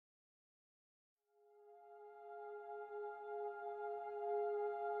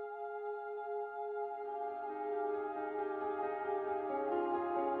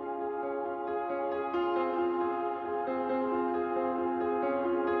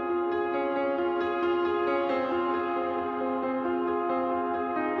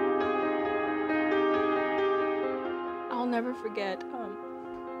never forget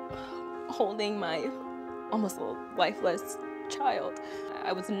holding my almost lifeless child.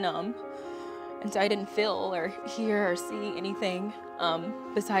 I was numb, and so I didn't feel or hear or see anything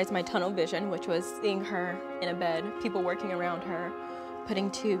besides my tunnel vision, which was seeing her in a bed, people working around her,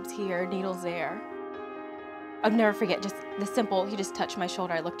 putting tubes here, needles there. I'd never forget just the simple, he just touched my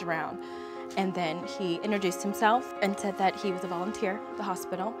shoulder, I looked around, and then he introduced himself and said that he was a volunteer at the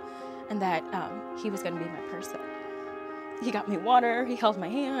hospital and that he was gonna be my person. He got me water, he held my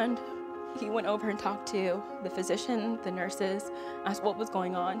hand, he went over and talked to the physician, the nurses, asked what was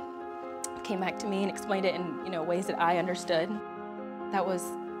going on, came back to me and explained it in ways that I understood. That was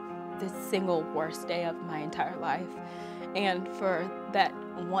the single worst day of my entire life. And for that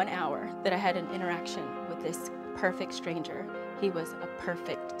 1 hour that I had an interaction with this perfect stranger, he was a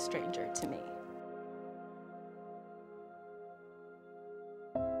perfect stranger to me.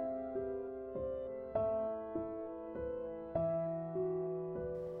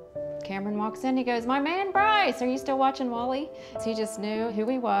 Cameron walks in, he goes, "My man Bryce, are you still watching Wally?" So he just knew who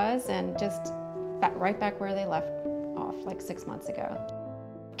he was and just right back where they left off like 6 months ago.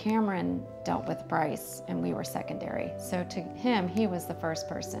 Cameron dealt with Bryce and we were secondary. So to him, he was the first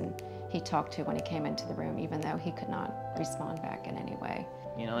person he talked to when he came into the room, even though he could not respond back in any way.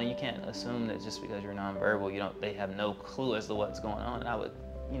 You know, you can't assume that just because you're nonverbal, they have no clue as to what's going on. And I would,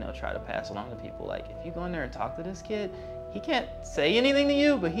 try to pass along to people, like, if you go in there and talk to this kid, he can't say anything to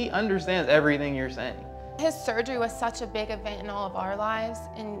you, but he understands everything you're saying. His surgery was such a big event in all of our lives,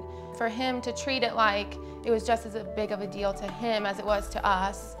 and for him to treat it like it was just as big of a deal to him as it was to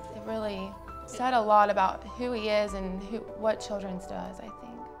us, it really said a lot about who he is and what Children's does, I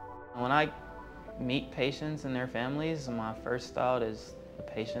think. When I meet patients and their families, my first thought is the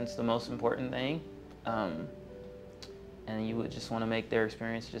patient's the most important thing, and you would just want to make their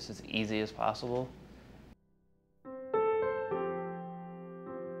experience just as easy as possible.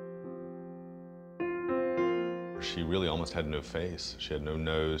 She really almost had no face. She had no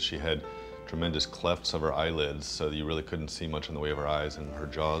nose. She had tremendous clefts of her eyelids, so you really couldn't see much in the way of her eyes, and her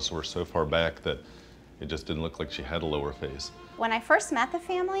jaws were so far back that it just didn't look like she had a lower face. When I first met the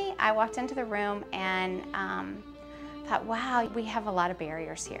family, I walked into the room and thought, wow, we have a lot of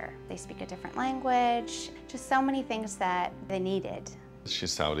barriers here. They speak a different language, just so many things that they needed.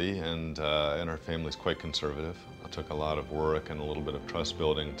 She's Saudi, and her family's quite conservative. It took a lot of work and a little bit of trust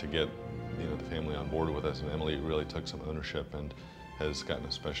building to get the family on board with us, and Emily really took some ownership and has gotten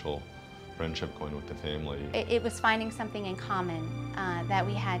a special friendship going with the family. It was finding something in common that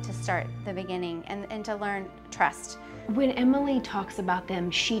we had to start the beginning and to learn trust. When Emily talks about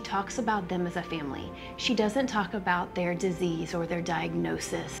them, she talks about them as a family. She doesn't talk about their disease or their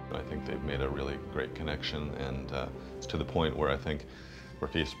diagnosis. I think they've made a really great connection, and it's to the point where I think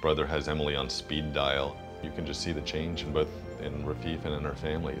Rafif's brother has Emily on speed dial. You can just see the change in both in Rafif and in her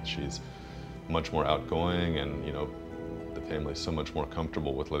family. She's much more outgoing, and the family's so much more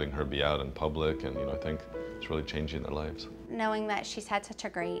comfortable with letting her be out in public, and I think it's really changing their lives. Knowing that she's had such a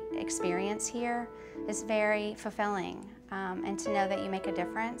great experience here is very fulfilling, and to know that you make a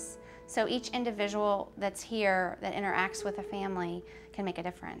difference. So each individual that's here that interacts with a family can make a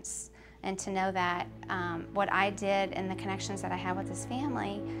difference. And to know that what I did and the connections that I have with this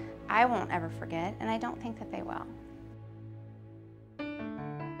family, I won't ever forget, and I don't think that they will.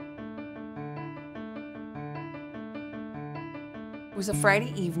 It was a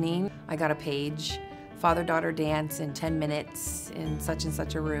Friday evening. I got a page, father-daughter dance in 10 minutes in such and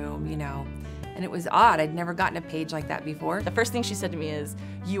such a room, And it was odd. I'd never gotten a page like that before. The first thing she said to me is,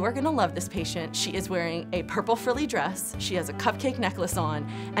 "You are gonna love this patient. She is wearing a purple frilly dress, she has a cupcake necklace on,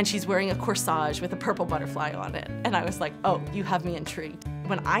 and she's wearing a corsage with a purple butterfly on it." And I was like, oh, you have me intrigued.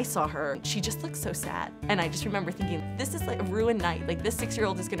 When I saw her, she just looked so sad. And I just remember thinking, this is like a ruined night. Like, this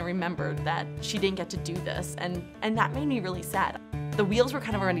 6-year-old is gonna remember that she didn't get to do this. And that made me really sad. The wheels were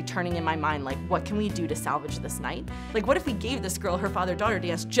kind of already turning in my mind, like, what can we do to salvage this night? Like, what if we gave this girl her father-daughter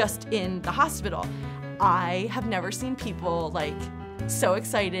dance just in the hospital? I have never seen people, like, so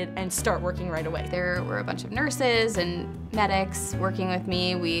excited and start working right away. There were a bunch of nurses and medics working with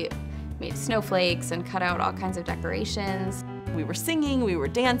me. We made snowflakes and cut out all kinds of decorations. We were singing, we were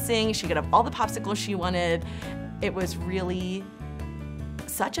dancing, she could have all the popsicles she wanted. It was really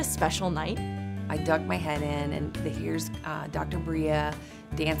such a special night. I dug my head in, and here's Dr. Bria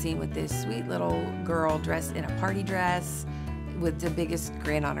dancing with this sweet little girl dressed in a party dress with the biggest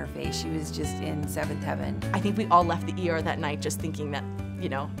grin on her face. She was just in seventh heaven. I think we all left the ER that night just thinking that,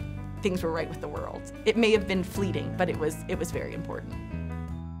 things were right with the world. It may have been fleeting, but it was very important.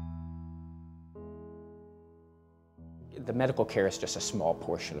 The medical care is just a small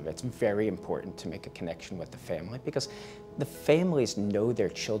portion of it. It's very important to make a connection with the family because the families know their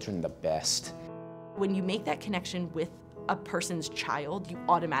children the best. When you make that connection with a person's child, you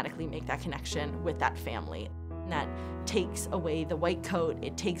automatically make that connection with that family. And that takes away the white coat,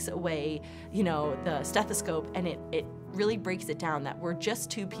 it takes away, you know, the stethoscope, and it really breaks it down that we're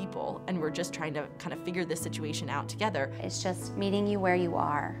just two people and we're just trying to kind of figure this situation out together. It's just meeting you where you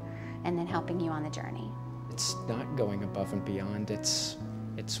are and then helping you on the journey. It's not going above and beyond. It's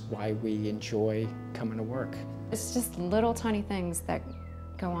why we enjoy coming to work. It's just little tiny things that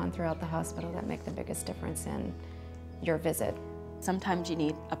go on throughout the hospital that make the biggest difference in your visit. Sometimes you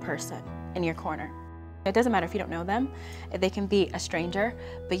need a person in your corner. It doesn't matter if you don't know them. They can be a stranger,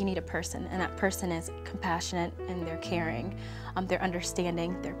 but you need a person, and that person is compassionate and they're caring, they're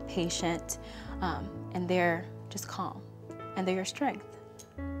understanding, they're patient, and they're just calm, and they're your strength.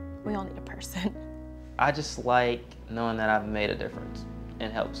 We all need a person. I just like knowing that I've made a difference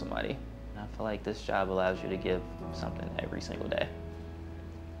and helped somebody. And I feel like this job allows you to give something every single day.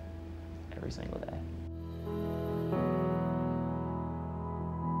 Every single day.